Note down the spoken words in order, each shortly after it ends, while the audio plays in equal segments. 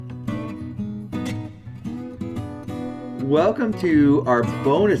Welcome to our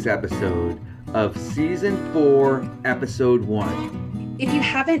bonus episode of Season 4, Episode 1. If you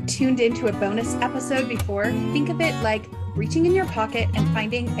haven't tuned into a bonus episode before, think of it like reaching in your pocket and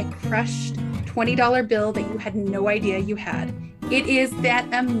finding a crushed $20 bill that you had no idea you had. It is that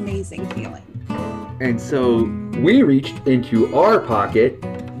amazing feeling. And so we reached into our pocket.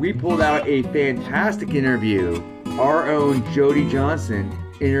 We pulled out a fantastic interview. Our own Jody Johnson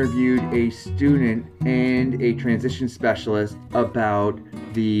interviewed a student and a transition specialist about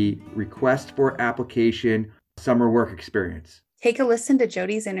the request for application summer work experience. Take a listen to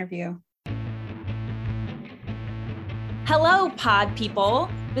Jody's interview. Hello, pod people.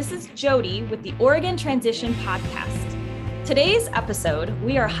 This is Jody with the Oregon Transition Podcast. Today's episode,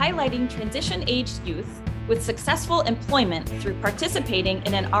 we are highlighting transition-aged youth with successful employment through participating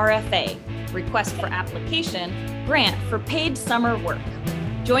in an RFA, request for application, grant for paid summer work.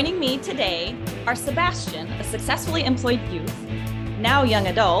 Joining me today are Sebastian, a successfully employed youth, now young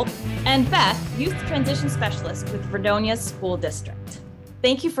adult, and Beth, youth transition specialist with Fredonia School District.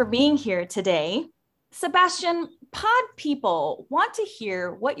 Thank you for being here today. Sebastian, pod people want to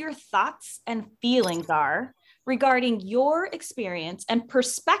hear what your thoughts and feelings are regarding your experience and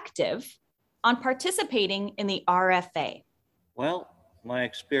perspective on participating in the RFA. Well, my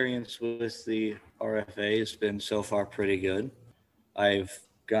experience with the RFA has been so far pretty good. I've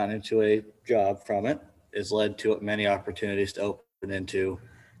gotten into a job from it. It's led to many opportunities to open into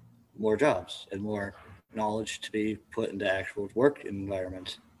more jobs and more knowledge to be put into actual work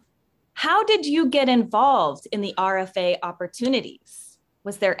environments. How did you get involved in the RFA opportunities?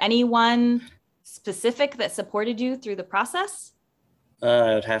 Was there anyone specific that supported you through the process?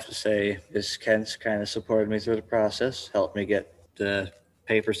 I would have to say Ms. Kent's kind of supported me through the process, helped me get the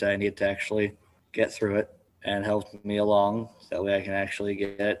papers that I need to actually get through it, and helped me along. That way I can actually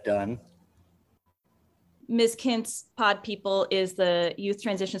get it done. Ms. Kintz, pod people, is the youth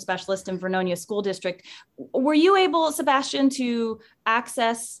transition specialist in Vernonia School District. Were you able, Sebastian, to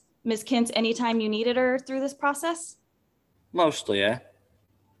access Ms. Kintz anytime you needed her through this process? Mostly, yeah.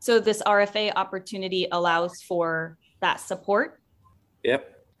 So this RFA opportunity allows for that support?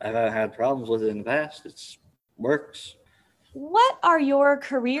 Yep. I've had problems with it in the past. It works. What are your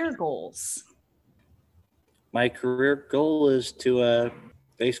career goals? My career goal is to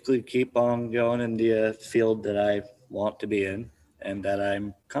basically keep on going in the field that I want to be in and that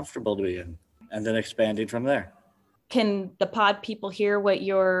I'm comfortable to be in, and then expanding from there. Can the pod people hear what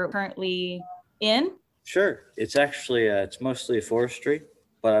you're currently in? Sure. It's actually, it's mostly forestry,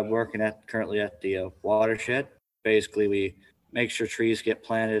 but I'm working currently at the watershed. Basically, we make sure trees get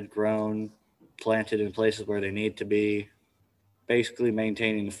planted in places where they need to be, basically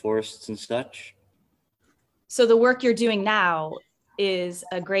maintaining the forests and such. So the work you're doing now is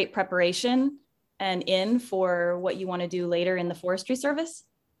a great preparation and in for what you want to do later in the forestry service?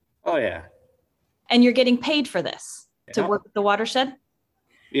 Oh, yeah. And you're getting paid for this to work with the watershed?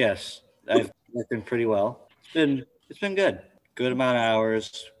 Yes, I've working pretty well. It's been good. Good amount of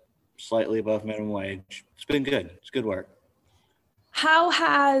hours, slightly above minimum wage. It's been good. It's good work. How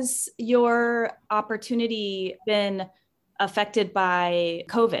has your opportunity been affected by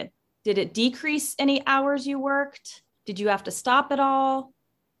COVID? Did it decrease any hours you worked? Did you have to stop at all?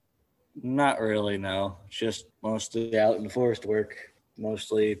 Not really, no. Just mostly out in the forest work.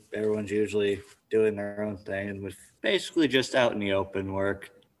 Mostly everyone's usually doing their own thing, and with basically just out in the open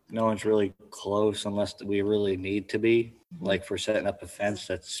work. No one's really close unless we really need to be. Like for setting up a fence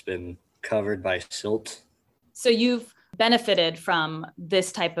that's been covered by silt. So you've benefited from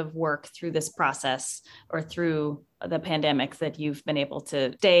this type of work through this process or through the pandemic that you've been able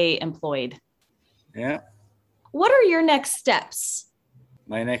to stay employed. Yeah. What are your next steps?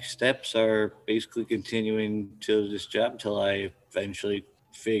 My next steps are basically continuing to this job until I eventually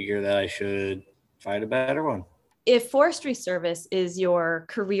figure that I should find a better one. If forestry service is your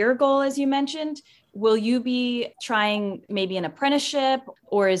career goal, as you mentioned, will you be trying maybe an apprenticeship,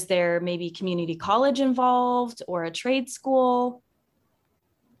 or is there maybe community college involved or a trade school?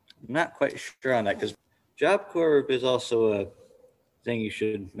 I'm not quite sure on that because Job Corps is also a thing you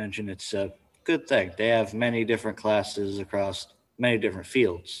should mention. It's a good thing. They have many different classes across many different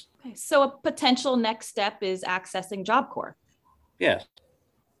fields. Okay, so a potential next step is accessing Job Corps. Yes.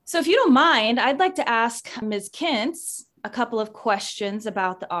 So if you don't mind, I'd like to ask Ms. Kintz a couple of questions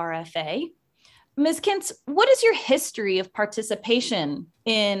about the RFA. Ms. Kintz, what is your history of participation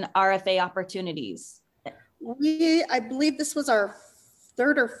in RFA opportunities? I believe this was our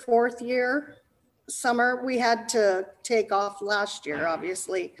third or fourth year summer. We had to take off last year,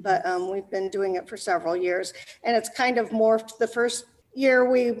 obviously, but we've been doing it for several years. And it's kind of morphed. The first year,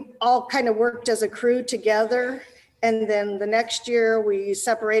 we all kind of worked as a crew together. And then the next year we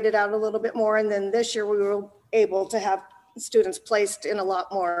separated out a little bit more. And then this year we were able to have students placed in a lot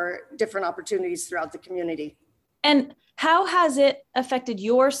more different opportunities throughout the community. And how has it affected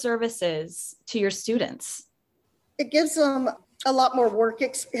your services to your students? It gives them a lot more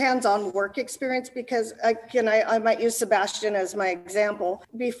hands-on work experience, because again, I might use Sebastian as my example.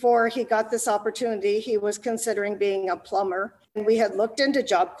 Before he got this opportunity, he was considering being a plumber. And we had looked into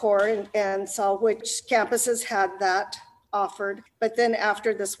Job Corps and saw which campuses had that offered. But then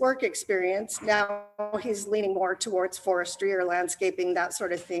after this work experience, now he's leaning more towards forestry or landscaping, that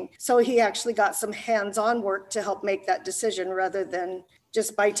sort of thing. So he actually got some hands-on work to help make that decision, rather than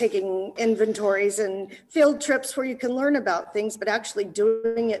just by taking inventories and field trips where you can learn about things, but actually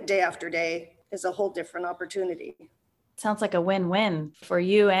doing it day after day is a whole different opportunity. Sounds like a win-win for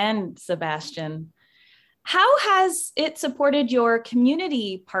you and Sebastian. How has it supported your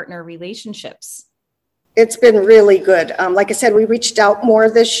community partner relationships? It's been really good. Like I said, we reached out more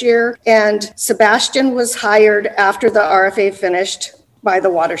this year, and Sebastian was hired after the RFA finished by the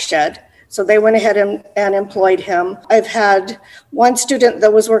watershed. So they went ahead and employed him. I've had one student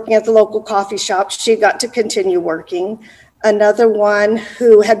that was working at the local coffee shop. She got to continue working. Another one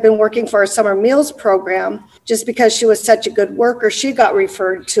who had been working for a summer meals program, just because she was such a good worker, she got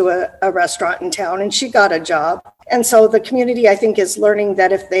referred to a restaurant in town and she got a job. And so the community, I think, is learning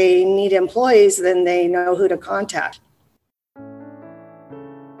that if they need employees, then they know who to contact.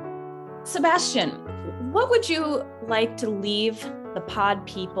 Sebastian, what would you like to leave the pod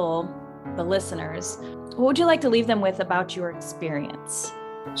people, the listeners, what would you like to leave them with about your experience?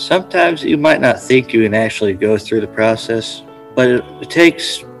 Sometimes you might not think you can actually go through the process, but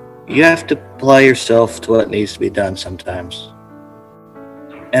you have to apply yourself to what needs to be done sometimes.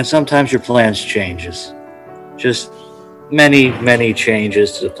 And sometimes your plans changes. Just many, many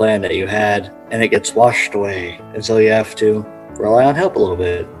changes to the plan that you had, and it gets washed away. And so you have to rely on help a little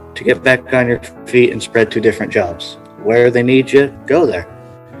bit to get back on your feet and spread to different jobs. Where they need you, go there.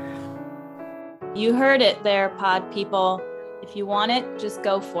 You heard it there, pod people. If you want it, just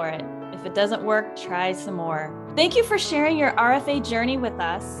go for it. If it doesn't work, try some more. Thank you for sharing your RFA journey with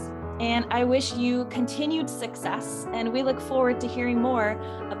us. And I wish you continued success. And we look forward to hearing more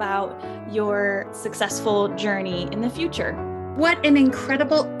about your successful journey in the future. What an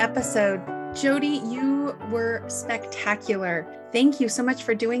incredible episode. Jody, you were spectacular. Thank you so much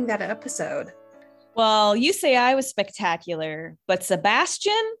for doing that episode. Well, you say I was spectacular, but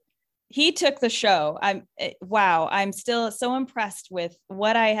Sebastian, he took the show. I'm still so impressed with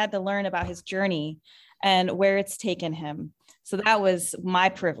what I had to learn about his journey and where it's taken him. So that was my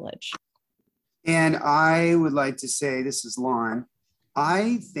privilege. And I would like to say, this is Lon,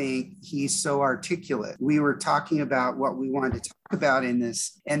 I think he's so articulate. We were talking about what we wanted to talk about in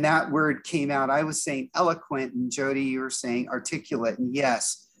this, and that word came out. I was saying eloquent, and Jody, you were saying articulate. And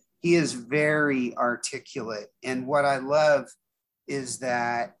yes, he is very articulate. And what I love is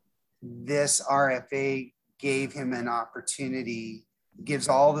that this RFA gave him an opportunity, gives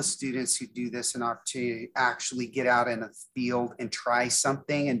all the students who do this an opportunity to actually get out in a field and try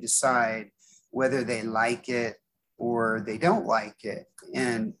something and decide whether they like it or they don't like it.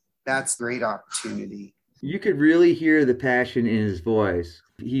 And that's a great opportunity. You could really hear the passion in his voice.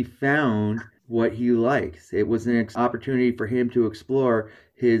 He found what he likes. It was an opportunity for him to explore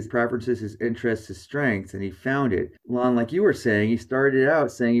his preferences, his interests, his strengths, and he found it. Lon, like you were saying, he started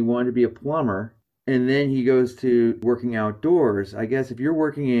out saying he wanted to be a plumber, and then he goes to working outdoors. I guess if you're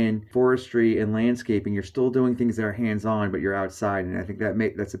working in forestry and landscaping, you're still doing things that are hands-on, but you're outside, and I think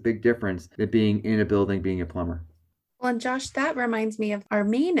that's a big difference than being in a building, being a plumber. Well, and Josh, that reminds me of our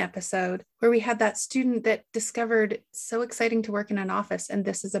main episode where we had that student that discovered so exciting to work in an office and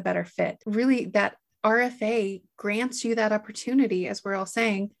this is a better fit. Really, that RFA grants you that opportunity, as we're all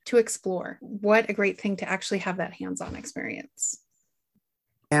saying, to explore. What a great thing to actually have that hands-on experience.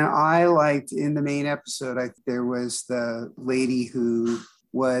 And I liked in the main episode, there was the lady who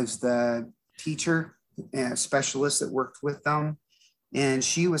was the teacher and specialist that worked with them. And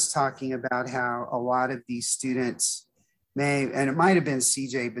she was talking about how a lot of these students and it might have been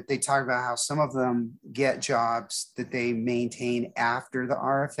CJ, but they talk about how some of them get jobs that they maintain after the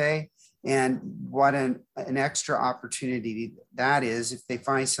RFA. And what an extra opportunity that is if they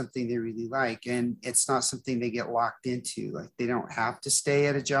find something they really like. And it's not something they get locked into. Like they don't have to stay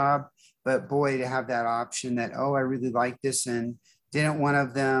at a job, but boy, to have that option that, oh, I really like this. And didn't one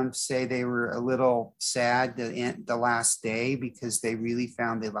of them say they were a little sad the last day because they really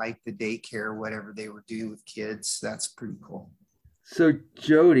found they liked the daycare, whatever they were doing with kids? That's pretty cool. So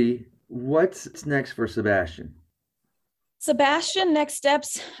Jody, what's next for Sebastian? Sebastian, next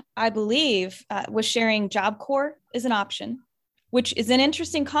steps, I believe, was sharing Job Corps is an option, which is an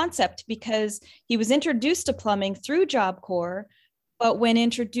interesting concept because he was introduced to plumbing through Job Corps, but when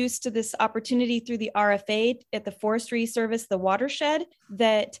introduced to this opportunity through the RFA at the Forestry Service, the watershed,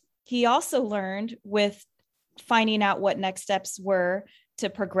 that he also learned with finding out what next steps were to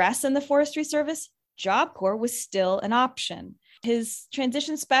progress in the Forestry Service, Job Corps was still an option. His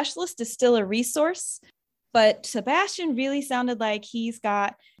transition specialist is still a resource, but Sebastian really sounded like he's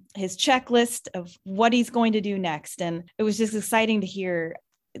got his checklist of what he's going to do next. And it was just exciting to hear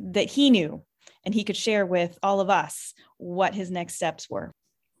that he knew and he could share with all of us what his next steps were.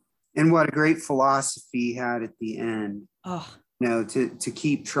 And what a great philosophy he had at the end. Oh, to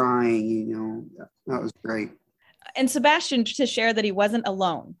keep trying, that was great. And Sebastian, to share that he wasn't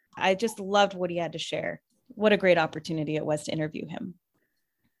alone. I just loved what he had to share. What a great opportunity it was to interview him.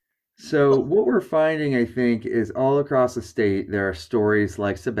 So what we're finding, I think, is all across the state, there are stories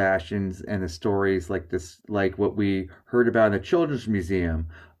like Sebastian's and the stories like this, like what we heard about in the Children's Museum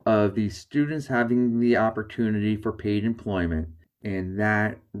of these students having the opportunity for paid employment, and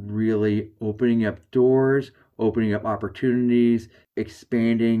that really opening up doors, opening up opportunities,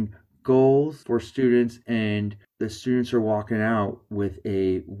 expanding goals for students, and the students are walking out with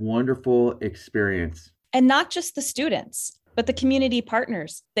a wonderful experience. And not just the students, but the community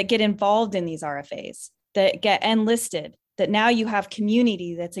partners that get involved in these RFAs, that get enlisted, that now you have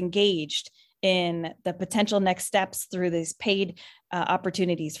community that's engaged in the potential next steps through these paid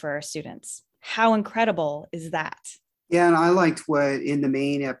opportunities for our students. How incredible is that? Yeah, and I liked what in the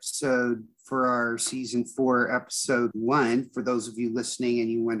main episode for our season 4, episode 1, for those of you listening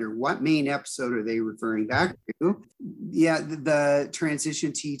and you wonder what main episode are they referring back to? Yeah, the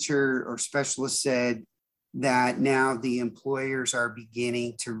transition teacher or specialist said that now the employers are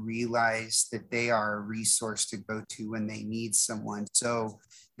beginning to realize that they are a resource to go to when they need someone. So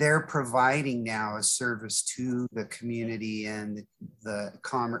they're providing now a service to the community and the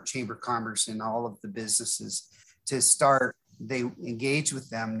Chamber of Commerce and all of the businesses to start. They engage with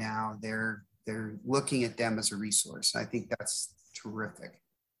them now. They're looking at them as a resource. I think that's terrific.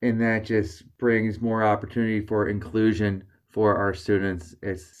 And that just brings more opportunity for inclusion for our students.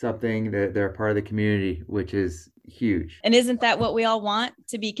 It's something that they're part of the community, which is huge. And isn't that what we all want?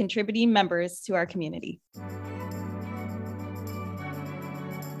 To be contributing members to our community.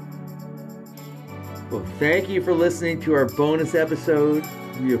 Well, thank you for listening to our bonus episode.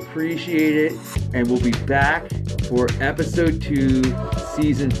 We appreciate it. And we'll be back for episode 2,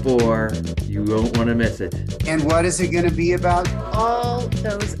 season 4. You won't want to miss it. And what is it going to be about? All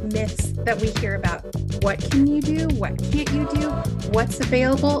those myths that we hear about. What can you do? What can't you do? What's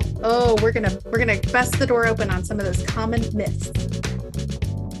available? Oh, we're gonna bust the door open on some of those common myths.